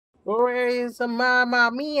Where's Mamma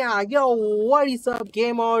Mia? Yo, what is up,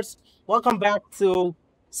 gamers? Welcome back to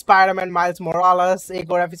Spider-Man Miles Morales.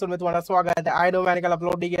 एक और episode में तुम्हारा स्वागत है। आई नो मैंने कल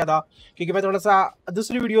अपलोड नहीं किया था क्योंकि मैं थोड़ा सा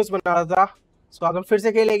दूसरी वीडियोस बना रहा था। सो आज हम फिर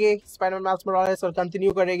से खेलेंगे Spider-Man Miles Morales और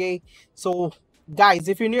कंटिन्यू करेंगे। So guys,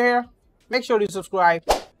 if you new here, make sure you subscribe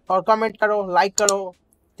और कमेंट करो, लाइक करो।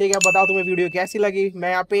 ठीक है, बताओ तुम्हें वीडियो कैसी लगी।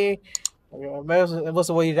 मैं यहाँ पे बस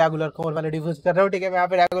वही रेगुलर खोल वाले डिफरेंस कर रहा हूँ। ठीक है, मैं यहाँ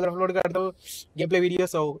पे रेगुलर अपलोड करता हूँ game play video.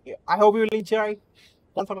 So I hope you will enjoy.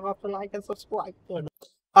 Like and subscribe.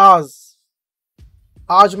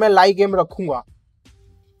 आज मैं लाइक गेम रखूंगा।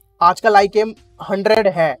 आज का लाइक गेम 100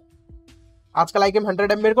 है। आज का लाइक गेम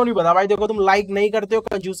 100 है। मेरे को नहीं पता भाई, देखो तुम लाइक नहीं करते हो,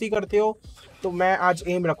 कंजूसी करते हो, तो मैं आज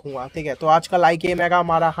एम रखूंगा। ठीक है, तो आज का लाइक गेम है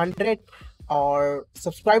हमारा 100 और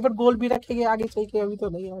सब्सक्राइबर गोल भी रखेंगे आगे चल के। अभी तो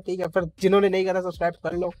नहीं है, ठीक है, फिर जिन्होंने नहीं करा सब्सक्राइब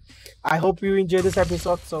कर लो। I hope you enjoy this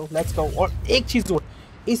episode, so let's go. और एक चीज और,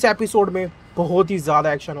 इस एपिसोड में बहुत ही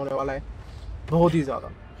ज्यादा एक्शन होने वाला है, बहुत ही ज्यादा।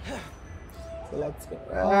 Let's go.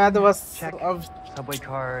 तो बस अब subway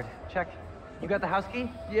card. Check. You got the house key?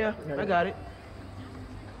 Yeah, I got it.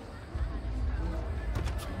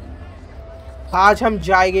 आज हम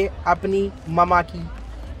जाएंगे अपनी मामा की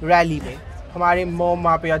रैली में। हमारे मॉम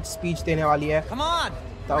वहाँ पे आज स्पीच देने वाली है। Come on.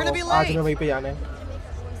 तो We're gonna be आज late. हमें वहीं पे जाना है।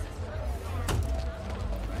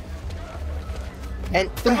 एंड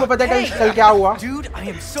तुमको पता है कल क्या हुआ? Dude, I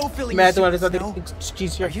am so feeling मैं your तुम्हारे suit, साथ Snow. एक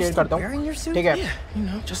चीज Are you शेयर still करता हूँ, wearing your suit? ठीक है? You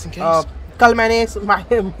know, just in case. कल मैंने It's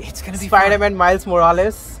gonna be Spiderman miles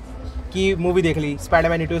Morales की मूवी देख ली,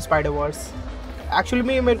 Spiderman into spider verse. Actually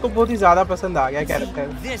में मेरे को बहुत ही ज्यादा पसंद आ गया character.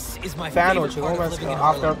 This is my fan हो favorite चुका हूँ part मैं of living in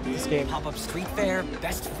after Harlem. This game. Pop-up street fair,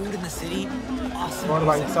 best food in the city. Awesome. और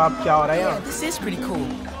भाई साहब क्या हो रहा है Yeah, यहाँ? this is pretty cool.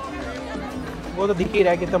 वो तो दिख ही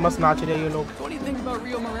रहा है कितना मस्त नाच रहे हैं ये लोग। What do you think about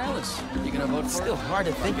Rio Morales? You gonna vote for Still him? hard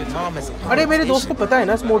to think your mom is a अरे मेरे दोस्त को पता है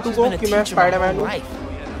ना, इस मोटू She's को, been a कि मैं teacher my स्पाइडरमैन whole हूँ। life.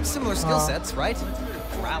 Similar skill हाँ। sets, right?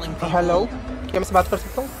 Rallying people. Hello, क्या मैं से बात कर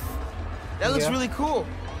सकता हूँ? That looks Yeah. really cool.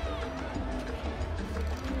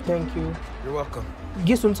 Thank you. You're welcome.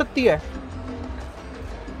 ये सुन सकती है?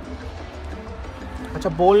 अच्छा,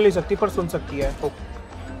 बोल नहीं सकती पर सुन सकती है।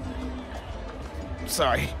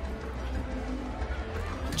 Sorry.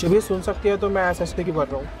 जब ये सुन सकती है तो मैं एसएसटी की भर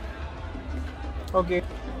रहा हूँ। Okay,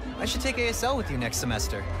 I should take ASL with you next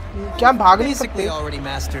semester. क्या हम भाग नहीं सकते? Basically already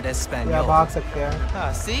mastered या Espanol. भाग सकते हैं,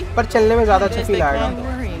 Ah, see? पर चलने में ज्यादा अच्छा फील आएगा।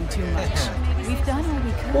 worrying too much. We've done all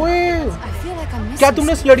we could. ओए, I feel like I'm missing क्या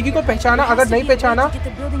तुमने इस लड़की को पहचाना? अगर नहीं पहचाना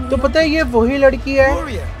तो पता है ये वही लड़की है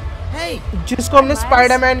Gloria. Hey. जिसको हमने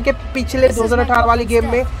स्पाइडरमैन के पिछले 2018 वाली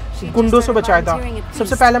गेम में गुंडों से बचाया था।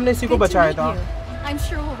 सबसे पहले हमने इसी को बचाया था। I'm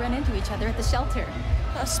sure we'll run into each other at the shelter.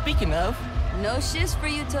 Speaking of, No shift for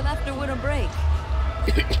you till after winter break.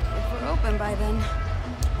 If we're open by then.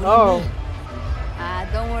 Oh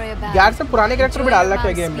Don't worry about यार, it. सब पुराने कैरेक्टर भी डाल रखे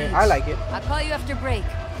हैं game में। I like it. I'll call you after break.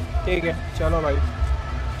 ठीक है, चलो भाई।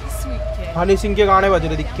 Sweet kid. हनी सिंह के गाने बज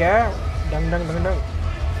रहे दिख क्या है? डंग डंग डंग डंग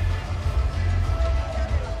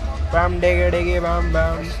बम डेगे डेगे बम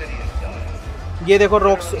बम। ये देखो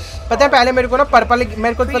रॉक्स, पता है पहले मेरे को ना पर्पल,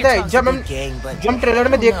 मेरे को पता है जब हम ट्रेलर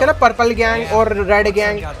में देखते हैं ना पर्पल गैंग और रेड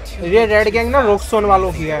गैंग, ये रेड गैंग ना रॉक्सोन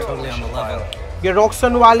वालों की है। Totally on the level. ये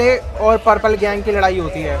रॉक्सोन वाले और पर्पल गैंग की लड़ाई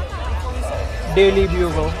होती है डेली व्यू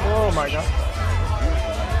को। Oh my God,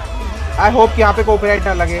 I hope कि यहाँ पे कॉपीराइट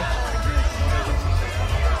ना लगे।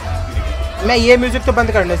 मैं ये म्यूजिक तो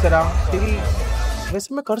बंद करने से रहा, क्योंकि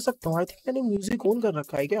वैसे मैं कर सकता हूँ। आई थिंक मैंने म्यूजिक ऑन कर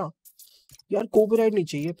रखा है क्या यार? कॉपीराइट नहीं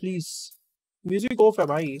चाहिए प्लीज। म्यूजिक ऑफ है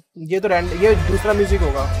भाई। ये तो ये दूसरा म्यूजिक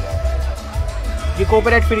होगा, ये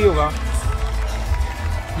कॉपीराइट फ्री होगा।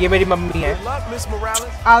 ये मेरी मम्मी है। good luck, Miss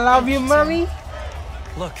Morales. I love you mummy.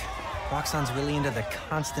 Look, Roxanne's really into the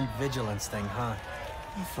constant vigilance thing, huh?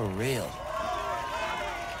 For real.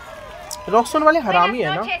 रॉक्सोन वाले हरामी है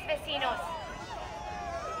Buenas ना? noches, vecinos.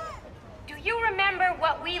 Do you remember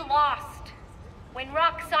what we lost when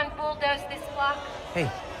Roxanne bulldozed this block? Hey,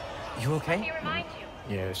 you Let me okay? remind you.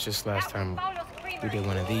 Yeah, it's just last That time was Paulo's Creamery. we did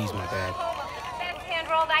one of these, my bad. Best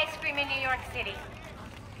hand-rolled ice cream in New York City.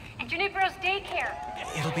 And Junipero's daycare.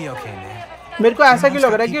 It'll be okay, man. मेरे को ऐसा क्यों Mom's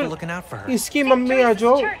लग got रहा people है looking out for her. कि इसकी mummy है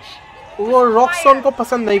जो Church. वो रॉक्सोन को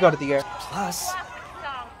पसंद नहीं करती है। Plus, Song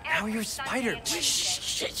now every you're Sunday spider. and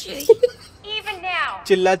Even now.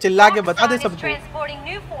 चिल्ला चिल्ला के बता दे Roxxon is सबको। transporting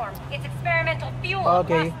new form. It's experimental fuel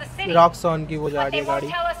okay, across the city. रॉक्सोन की वो जा But रही they है won't गाड़ी।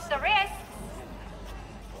 tell us the risks.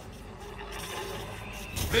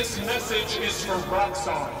 This message is for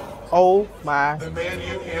Roxxon, oh my, the man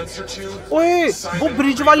you answer to. ओए वो Simon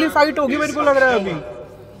bridge वाली Krieger fight होगी is मेरे को a लग रहा है killer. अभी।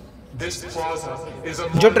 This plaza is a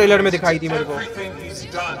जो ट्रेलर में monument दिखाई थी to मेरे को। everything he's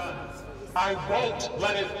done. I won't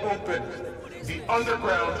let it open. The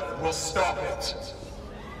underground will stop it.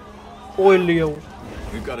 ओए लियो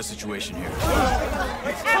We've got a situation here.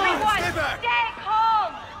 Everyone, stay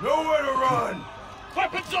calm! Nowhere to run.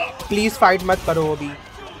 Please fight मत करो अभी।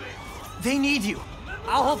 They need you.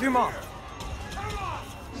 I'll help your mom.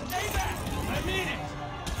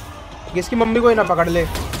 इसकी mummy को ही ना पकड़ ले।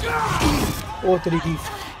 ओ तरीकी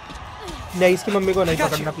नहीं, इसकी मम्मी को नहीं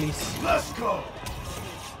पकड़ना प्लीज।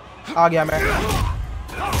 आ गया मैं।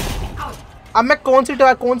 अब मैं कौन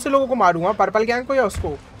से लोगों को मारूंगा, पर्पल गैंग को या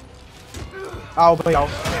उसको? आओ भाई आओ।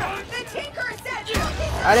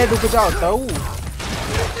 अरे रुक जाओ तो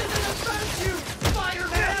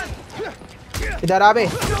इधर आ बे।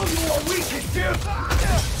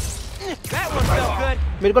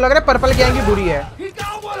 मेरे को लग रहा है पर्पल गैंग ही बुरी है।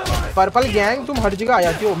 पर्पल गैंग तुम हर जगह आ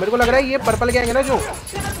जाती हो। मेरे को लग रहा है ये पर्पल गैंग है ना, जो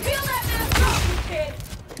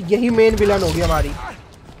यही मेन विलन होगी हमारी।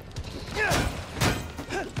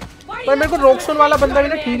 पर मेरे को रोकस्टोन वाला बंदा भी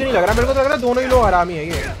ना ठीक नहीं लग रहा। मेरे को तो लग रहा है दोनों ही लोग हरामी है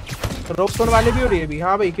ये। रोकस्टोन वाले भी और ये भी।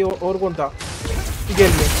 हाँ भाई क्यों, और कौन था?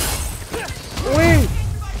 गेल में।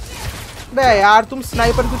 बे यार तुम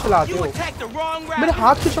स्नाइपर क्यों चलाते हो? मेरे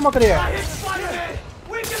हाथ क्यों चमक रहे हैं?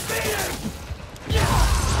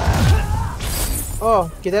 ओह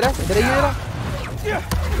किधर है? इधर ही है।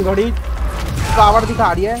 घड़ी पावर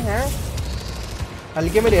दिखा रही है?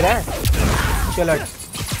 हल्के में ले रहा है। चलो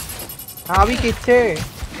हाँ भी किथे।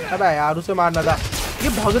 अबे यार उसे मारना था। ये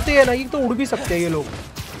भागते हैं ना, ये तो उड़ भी सकते हैं ये लोग।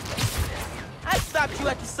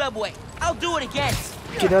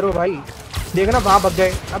 किधर हो भाई? देखना वहां भाग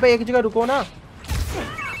गए। अबे एक जगह रुको ना,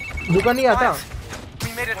 रुका नहीं आता।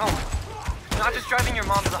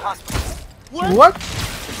 What?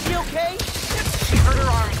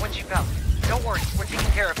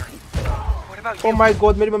 Oh my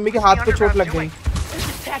God, मेरी मम्मी के हाथ पे चोट लग गई।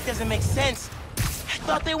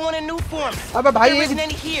 अबे भाई एक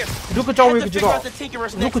रुक जाओ, एक जगह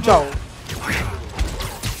रुक जाओ।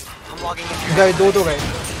 गए दो तो गए।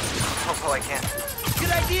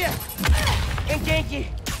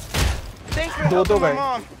 दो तो गए,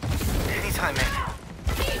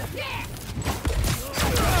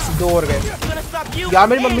 दो और गए। यार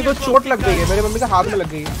मेरी मम्मी को चोट लग गई है। मेरी मम्मी के हाथ में लग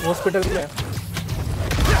गई हॉस्पिटल में।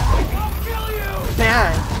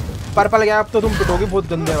 पर्पल गया, अब तो तुम पिटोगी बहुत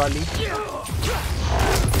गंदे वाली।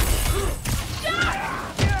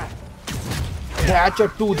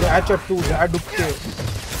 चट्टू डुबके।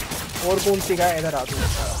 और कौन सी गाय? इधर आ तू।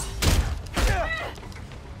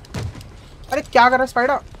 अरे क्या कर रहा है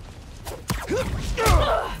स्पाइडर?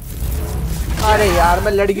 अरे यार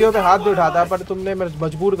मैं लड़कियों पे हाथ भी उठाता, पर तुमने मेरे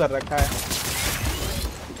मजबूर कर रखा है।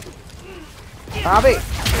 हाँ भाई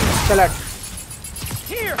चलट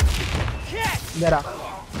मेरा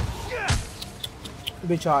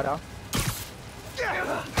बेचारा।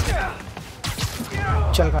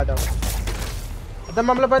 चल खाता हूँ। खत्म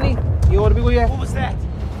मामला पानी। ये और भी कोई है?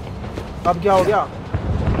 अब क्या हो गया?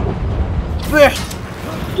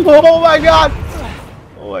 Oh my God!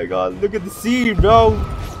 Oh my God! Look at the scene, bro.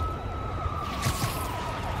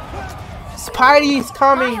 Spidey is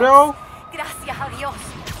coming, bro. Gracias a Dios.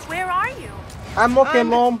 Where are you? I'm okay,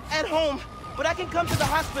 Mom. At home, but I can come to the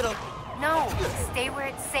hospital. No, stay where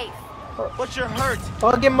it's safe. But you're hurt. Okay,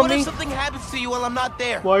 What if Mommy. something happens to you while I'm not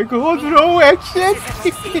there? My God, bro, action!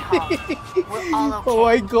 We're all okay. Oh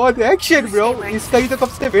my God, action, bro. इसका ही तो कब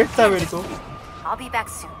से wait था मेरे को। I'll be back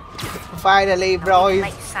soon. Finally, bro.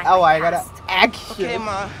 Oh my God, Okay, action.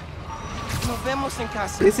 ma. Nos vemos en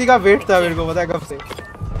casa. इसी का wait था मेरे को, पता है कब से।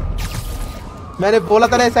 मैंने बोला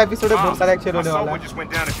था ना इस एपिसोड में बहुत सारा एक्शन होने वाला है। just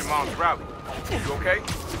went down at your mom's rally. You okay?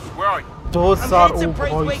 Where are you? 2 I'm साल headed to ओ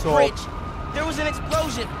Braithwaite भाई साहब। Bridge. There was an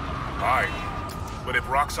explosion. Alright. But if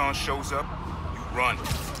Roxanne shows up, you run.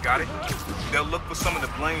 Got it? They'll look for some of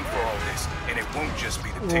the blame for all this, and it won't just be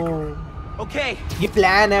the ticker. Okay. ये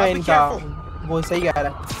plan है I'll be इनका। careful. वो सही कह रहा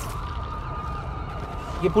है।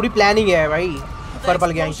 ये पूरी प्लानिंग है भाई That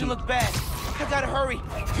पर्पल गैंग explosion की। looked bad. I gotta hurry.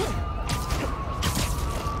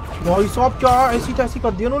 भाई साहब क्या ऐसी तैसी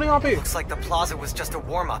कर दी उन्होंने यहाँ पे। Looks like the plaza was just a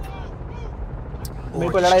warm-up. मेरे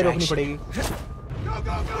को लड़ाई रोकनी पड़ेगी।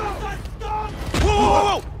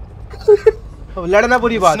 Whoa! लड़ना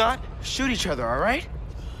बुरी Let's बात। not shoot each other, all right?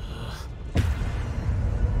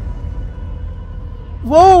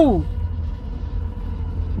 वो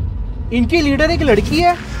इनकी लीडर एक लड़की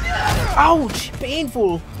है। Ouch,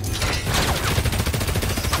 painful.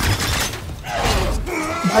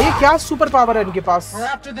 भाई ये क्या सुपर पावर है इनके पास?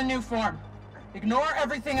 We're after the new form. Ignore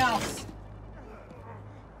everything else.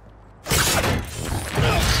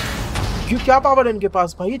 ये क्या पावर है इनके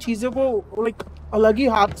पास भाई? ये चीजें को लाइक अलग ही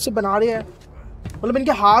हाथ से बना रहे हैं। मतलब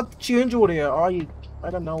इनके हाथ चेंज हो रहे हैं। आई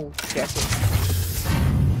डोंट नो कैसे।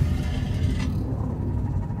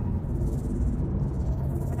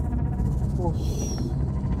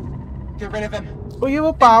 Get rid of him. तो ये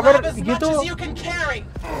वो power, Grab as much as you can carry.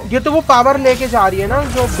 ये तो वो पावर लेके जा रही है ना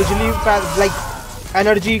जो बिजली लाइक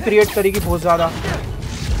एनर्जी क्रिएट करेगी बहुत ज्यादा।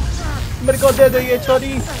 मेरे को दे दो ये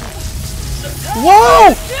छोरी। वो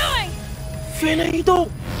फिर नहीं तो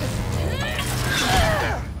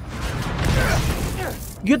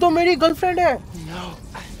ये तो मेरी गर्लफ्रेंड है।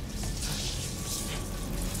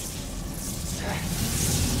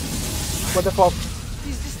 What the fuck?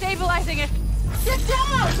 He's destabilizing it. Get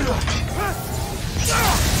down!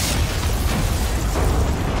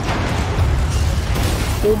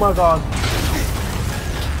 Oh my god.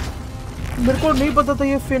 मेरे को नहीं पता था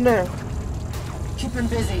ये फिन है। Keep him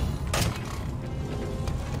busy.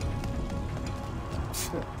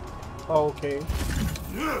 Okay.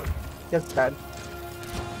 Just bad.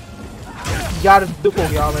 यार दुख हो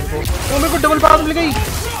गया मेरे को। तो मेरे को डबल पावर मिल गई।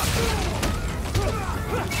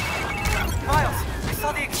 Miles, I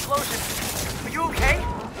saw the explosion. Are you okay?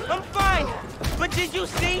 I'm fine. But did you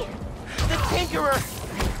see the Tinkerer?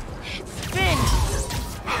 It's Finn.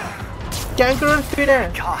 Tinkerer Finn है।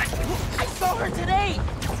 God, I saw her today.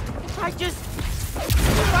 If I just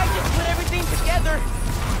put everything together.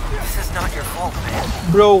 This is not your fault, man.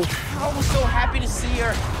 Bro. I was so happy to see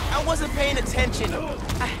her. I wasn't paying attention.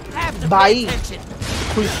 I have to pay भाई attention.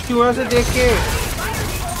 खुशियों से देख के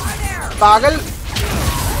पागल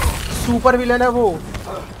super villain है वो।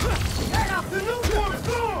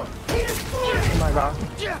 My God.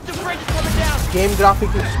 Game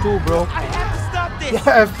graphics is too, bro.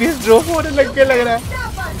 FPS drop होने लग के लग रहा है।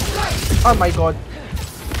 Oh my God.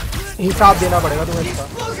 हिसाब देना पड़ेगा तुम्हें इसका।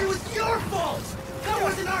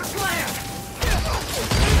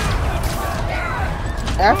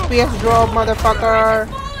 FPS drop, motherfucker.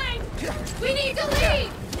 We need to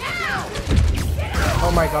leave now.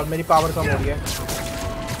 Oh my God, मेरी पावर कम हो रही है।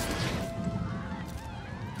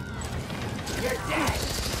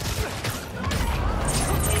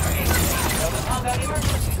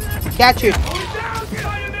 Catch it.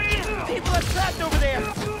 People are trapped over there.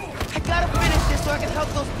 I gotta finish this so I can help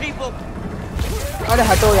those people. अरे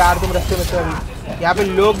हटो यार तुम रास्ते में से अभी। यहाँ पे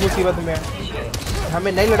लोग मुसीबत में हैं।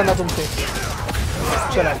 हमें नहीं लड़ना तुमसे।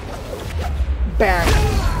 चला। बैंग।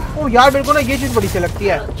 ओ यार मेरे को ना ये चीज़ बड़ी सी लगती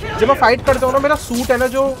है। जब मैं फाइट करता हूँ ना मेरा सूट है ना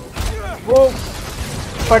जो वो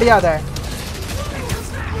फट जाता है।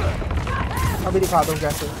 अभी दिखा दूँ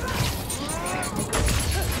कैसे।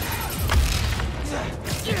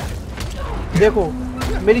 देखो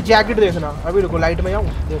मेरी जैकेट देखना। अभी रुको लाइट में आऊँ।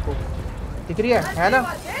 देखो दिख रही है ना?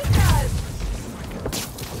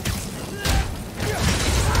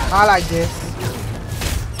 I like this.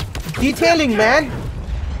 Detailing, man.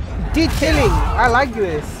 Detailing. I like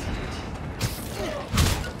this.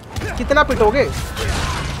 कितना पिटोगे?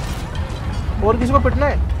 और किसी को पिटना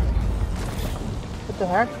है? What the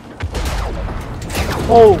heck?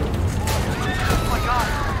 Oh.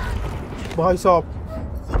 भाई साहब।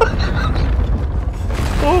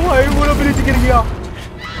 ओ भाई पूरा ब्रिज गिर गया।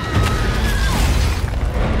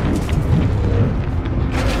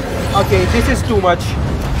 Okay, this is too much.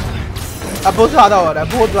 अब बहुत ज़्यादा हो रहा है,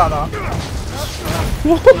 बहुत ज़्यादा।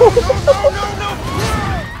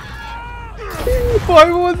 भाई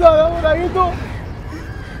बहुत ज़्यादा हो रहा है ये तो।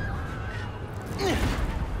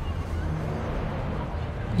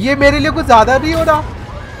 ये मेरे लिए कुछ ज़्यादा नहीं हो रहा।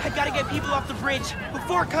 I gotta get people off the bridge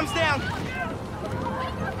before it comes down.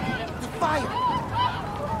 The fire.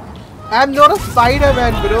 I'm not a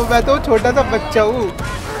Spider-Man, bro. मैं तो छोटा सा बच्चा हूँ।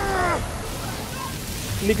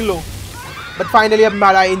 निकलो। बट फाइनली अब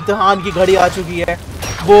हमारा इम्तिहान की घड़ी आ चुकी है।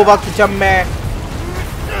 वो वक्त जब मैं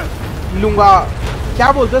लूंगा,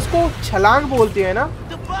 क्या बोलते हैं उसको, छलांग बोलते हैं ना?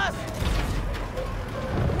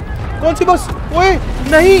 कौन सी बस? ओए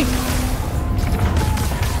नहीं,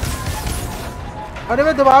 अरे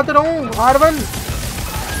मैं दबा तो रहा हूँ R1।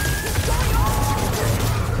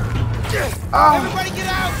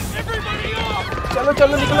 चलो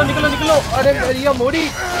चलो निकलो निकलो निकलो। अरे मेरी मोड़ी,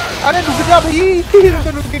 अरे रुक जा भाई। तो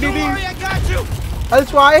रुक नहीं थी। I'll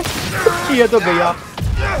try. ये तो गया।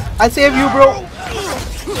 I'll save you, bro.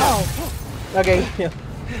 Okay.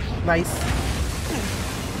 Nice.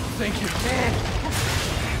 Thank you, man.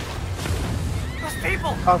 Those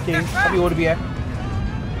people. Okay. अभी और भी है।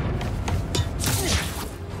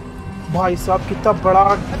 भाई साहब कितना बड़ा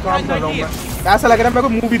काम कर रहा हूँ मैं। ऐसा लग रहा है मैं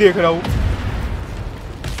कोई मूवी देख रहा हूँ।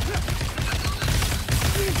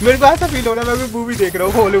 मेरे को ऐसा फील हो रहा है मैं कोई मूवी देख रहा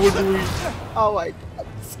हूँ, Hollywood movie. Oh my God.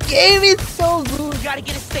 This game is so good. You gotta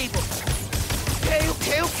get it stable. Okay,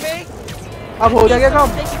 okay, okay. अब हो जाएगा काम?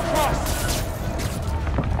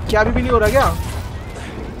 क्या अभी भी नहीं हो रहा क्या?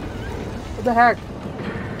 What the heck?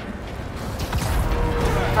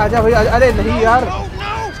 आजा भाई, अरे नहीं यार।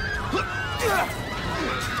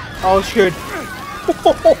 Oh shit. I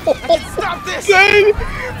can stop this! Dang.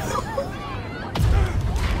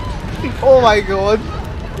 Oh my god. Just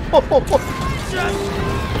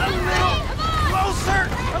a little closer!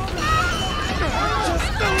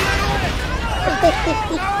 Just a little!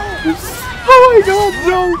 Oh my god,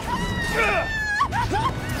 bro.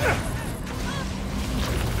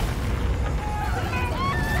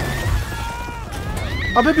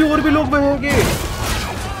 अबे भी और भी लोग बहेंगे.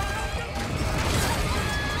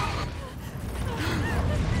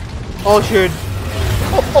 Oh shit.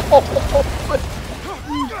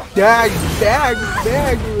 Dag.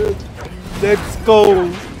 Let's go.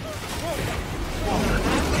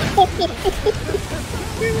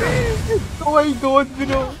 Oh my god,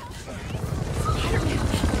 bro.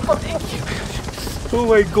 Oh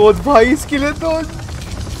my god, भाई इसके लिए तो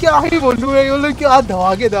क्या ही बोलूँ मैं, ये लोग क्या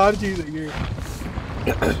धमाकेदार चीज है ये.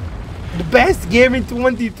 The best game in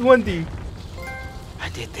 2020. I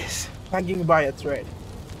did this. Thanking by a thread.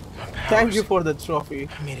 Thank you for the trophy.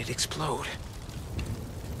 I made it explode.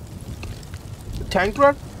 Tank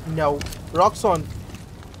run? No. Rocks on.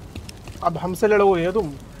 अब हमसे लड़ोगे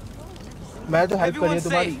तुम? मैं तो हेल्प करी है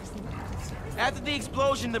तुम्हारी. After the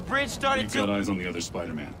explosion, the bridge started We've got eyes on the other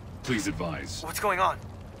Spider-Man. Please advise. What's going on?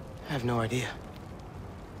 I have no idea.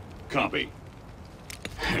 Copy.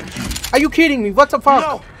 Are you kidding me? What the fuck?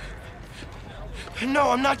 No!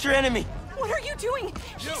 No, I'm not your enemy! What are you doing?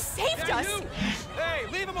 He saved us! Hey,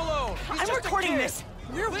 leave him alone! I'm recording this!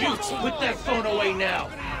 We're watching! Put that phone away now!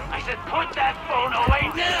 I said put that phone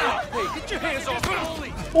away now! Hey, get your hands off me!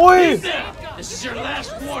 Oi! This is your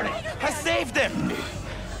last warning! I saved him!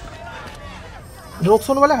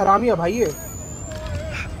 रोक्सोन वाले हरामी है भाई ये.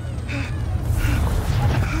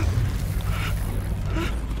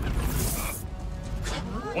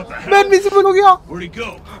 What the hell? मैं invisible हो गया. Where'd he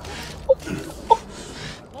go?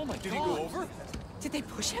 Oh my, did he go over? Did they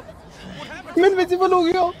push him? मैं invisible हो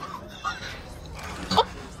गया.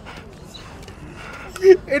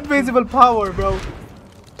 Invisible power, bro.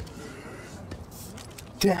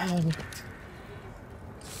 Damn it.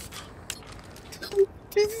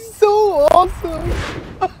 This is so awesome.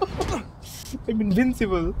 I'm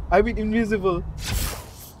invincible. I mean invisible.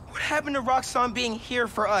 What happened to Roxxon being here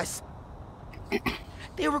for us?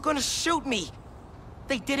 They were gonna shoot me.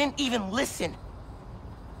 They didn't even listen.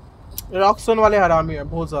 रॉक्सन वाले हरामी हैं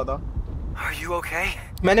बहुत ज़्यादा. Are you okay?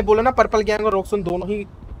 मैंने बोला ना purple gang और रॉक्सन दोनों ही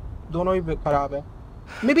खराब है.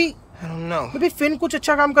 Maybe I don't know. Maybe fin कुछ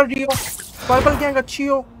अच्छा काम कर रही हो. पर्पल गैंग अच्छी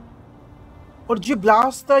हो. और जो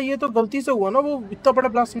ब्लास्ट था ये तो गलती से हुआ ना, वो इतना बड़ा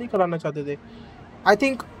ब्लास्ट नहीं कराना चाहते थे. I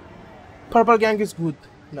think Purple Gang is good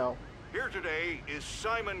now. Here today is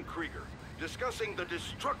Simon Krieger discussing the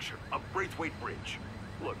destruction of Braithwaite Bridge.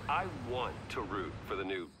 Look, I want to root for the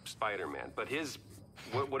new Spider-Man, but his,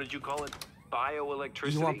 what did you call it?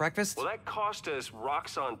 Bioelectricity? You want breakfast? Well, that cost us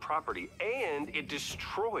Roxxon property, and it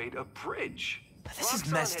destroyed a bridge. But this is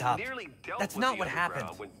messed up. That's not what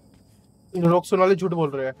happened. रॉक्सन वाले झूठ बोल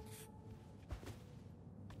रहे हैं.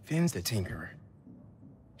 Finn's the Tinkerer.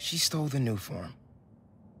 She stole the new form.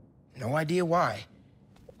 No idea why.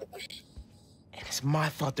 And it's my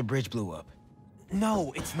fault the bridge blew up.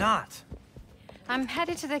 No, it's not. I'm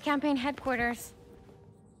headed to the campaign headquarters.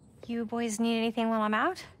 You boys need anything while I'm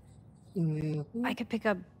out? I could pick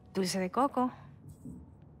up dulce de coco.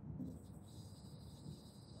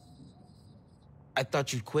 I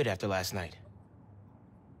thought you'd quit after last night.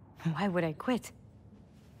 Why would I quit?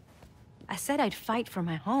 I said I'd fight for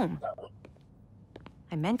my home.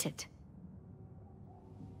 I meant it.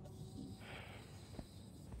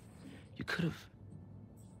 You could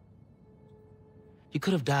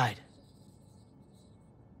have died.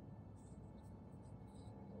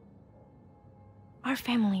 Our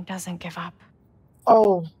family doesn't give up.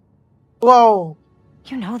 Oh, wow.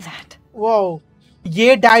 You know that. Wow.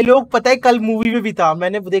 ये dialogue पता है कल movie में भी था,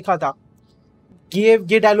 मैंने देखा था.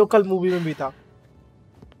 ये डायलॉग कल मूवी में भी था.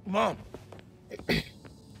 Mom.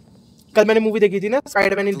 कल मैंने मूवी देखी थी ना,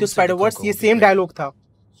 स्पाइडरमैन इनटू स्पाइडर-वर्स, ये सेम डायलॉग था.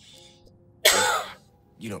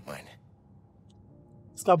 You don't mind.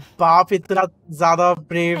 इसका बाप इतना ज्यादा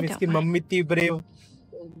ब्रेव, इसकी मम्मी इतनी ब्रेव.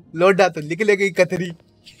 लोडा तो निकले गई कतरी.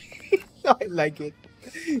 I like it.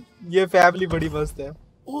 ये फैमिली बड़ी मस्त है.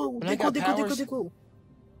 Oh, देखो.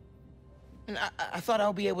 And I thought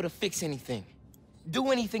I'll be able to fix anything.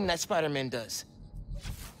 Do anything that Spider-Man does.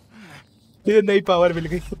 ये नई पावर मिल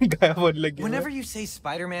गई, गायब होने लगी. Whenever you say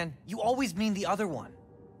Spider-Man, you always mean the other one.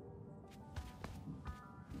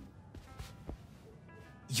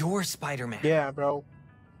 You're Spider-Man. Yeah, bro.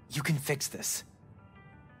 You can fix this.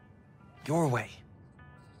 Your way.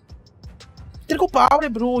 तेरे को power है,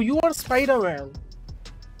 bro. You are Spider-Man.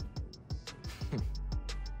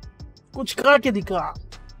 कुछ करके दिखा,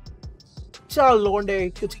 चल लोंडे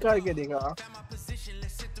कुछ करके दिखा।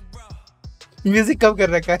 म्यूजिक कब कर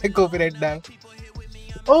रखा है कॉपीराइट ना।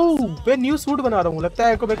 ओह मैं न्यू सूट बना रहा हूँ, लगता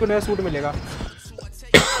है मेरे को नया सूट मिलेगा।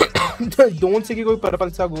 डोंट से कि कोई पर्पल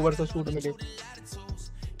सा गोबर सा सूट मिले।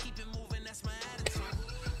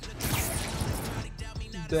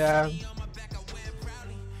 Damn.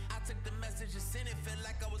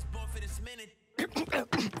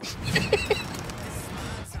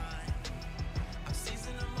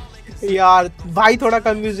 यार भाई थोड़ा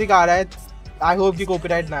कम म्यूजिक आ रहा है, आई होप कि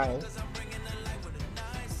कॉपीराइट ना आए।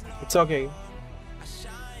 इट्स ओके,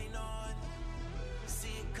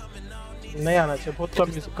 नहीं आना चाहिए, बहुत कम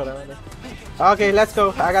म्यूजिक करा मैंने। Okay let's go,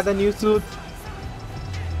 I got the new suit.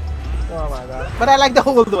 Oh my God, but I like the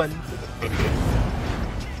old one.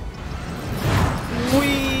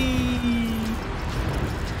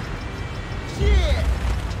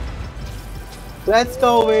 Let's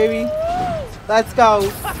go, baby. Let's go.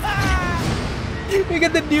 We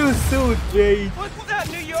get the new suit, Jay. What's up,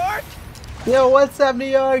 New York? Yo, what's up, New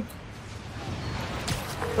York?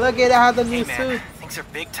 Look at how the new suit. Things are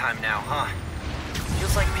big time now, huh?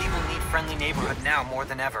 Feels like people need friendly neighborhood now more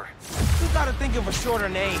than ever. You gotta think of a shorter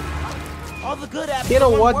name. All the good apps. You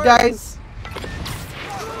know what, guys?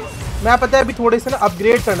 मैं पता है अभी थोड़े से ना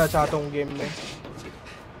upgrade करना चाहता हूँ गेम में।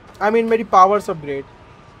 I mean मेरी पावर्स अपग्रेड।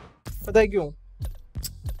 पता है क्यों?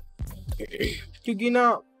 क्योंकि ना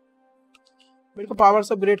मेरे को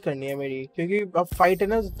पावर्स अपग्रेड करनी है मेरी, क्योंकि अब फाइट है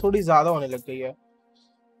ना थोड़ी ज्यादा होने लग गई है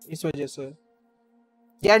इस वजह से।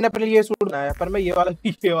 यार ने पहले ये सूट बनाया, पर मैं ये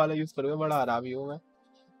वाला यूज करूँगा, बड़ा हरामी हूँ मैं।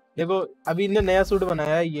 देखो अभी इन्होंने नया सूट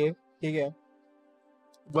बनाया है ये, ठीक है,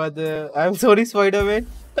 but I am sorry Spiderman,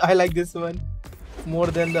 I like this one more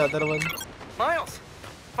than the other one. Miles,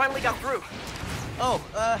 finally got through. Oh,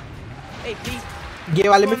 hey Pete. ये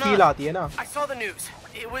वाले में फील आती है ना। I saw the news.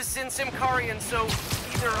 It was in Simkarian, so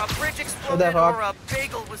either a bridge exploded or a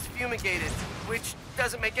bagel was fumigated, which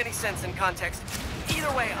doesn't make any sense in context.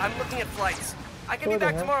 Either way, I'm looking at flights. I can be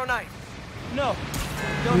back tomorrow night. No.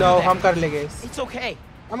 No, हम कर लेंगे। It's okay.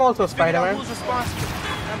 I'm also Spider-Man. Who's responsible?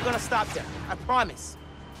 I'm gonna stop them. I promise.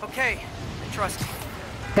 Okay. Trust me.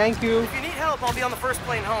 Thank you. If you need help, I'll be on the first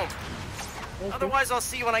plane home. Otherwise, I'll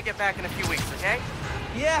see you when I get back in a few weeks, okay?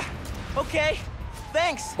 Yeah. Okay.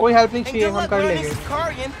 Thanks. कोई help नहीं चाहिए, हम कर लेंगे।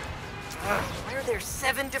 Why are there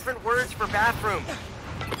 7 different words for bathroom?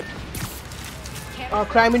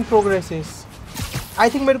 Crime in progresses. I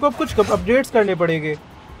think मेरे को अब कुछ अपडेट्स करने पड़ेंगे,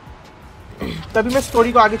 तभी मैं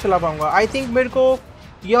स्टोरी को आगे चला पाऊंगा। I think मेरे को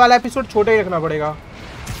ये वाला एपिसोड छोटा ही रखना पड़ेगा,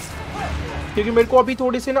 क्योंकि मेरे को अभी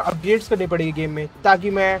थोड़ी सी ना अपडेट्स करनी पड़ेगी गेम में, ताकि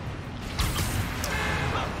मैं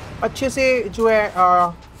अच्छे से जो है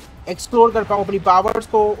एक्सप्लोर कर पाऊँ अपनी पावर्स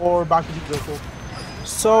को और बाकी चीज़ों को।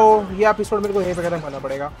 सो ये एपिसोड मेरे को यहीं पे खत्म करना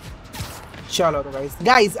पड़ेगा। चलो तो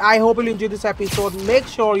guys I hope you enjoy this episode. Make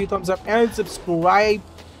sure you Thums up and subscribe.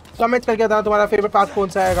 Comment करके बताना तुम्हारा फेवरेट पार्ट कौन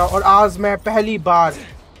सा आएगा। और आज मैं पहली बार,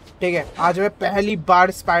 ठीक है, आज मैं पहली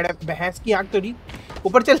बार स्पाइडर भैंस की आँख तो नहीं,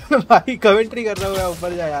 ऊपर चल भाई, कमेंट्री कर रहा हूँ मैं,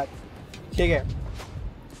 ऊपर जा यार, ठीक है,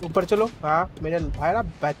 ऊपर चलो। हाँ मेरे भाई ना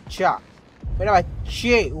बच्चा, मेरा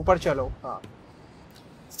बच्चे ऊपर चलो। हाँ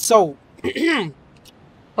सो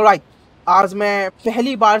ऑलराइट, आज मैं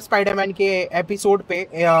पहली बार स्पाइडरमैन के एपिसोड पे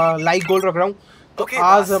लाइक गोल रख रहा हूँ। तो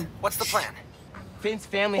आज What's the plan? Finn's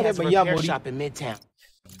family has a repair shop in Midtown.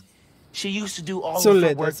 She used to do all of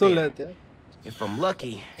her work there. If I'm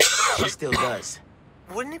lucky, she still does.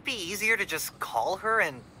 Wouldn't it be easier to just call her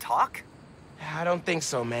and talk? I don't think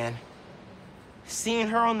so, man. Seeing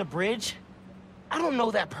her on the bridge, I don't know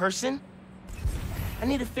that person.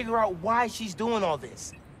 I need to figure out why she's doing all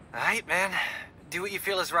this. All right, man. Do what you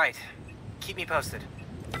feel is right. Keep me posted.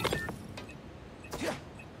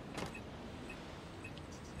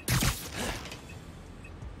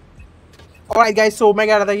 Alright guys, so मैं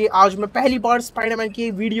कह रहा था कि आज मैं पहली बार Spiderman की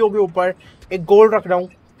video के ऊपर एक गोल रख रहा हूँ,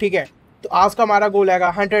 ठीक है। तो आज का हमारा गोल आएगा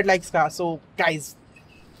 100 लाइक्स का। सो गाइस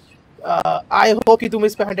आई होप कि तुम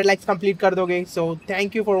इस पे 100 लाइक्स कंप्लीट कर दोगे। So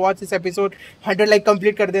thank you for watch this episode. 100 like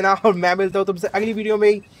complete कर देना और मैं मिलता हूँ तुमसे अगली वीडियो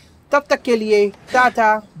में। तब तक के लिए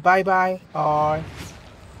टाटा बाय बाय और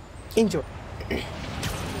एंजॉय।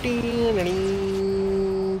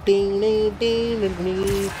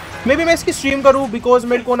 मे भी मैं इसकी स्ट्रीम करूँ, बिकॉज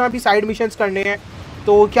मेरे को ना अभी साइड मिशंस करने हैं,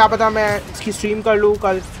 तो क्या पता मैं इसकी स्ट्रीम कर लूँ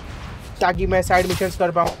कल, ताकि मैं साइड मिशंस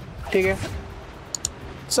कर पाऊँ, ठीक है।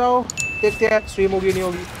 सो देखते हैं स्ट्रीम होगी नहीं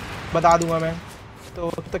होगी, बता दूंगा मैं। तो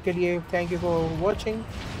तब तक के लिए thank you for watching,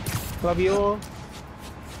 love you,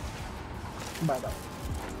 bye bye.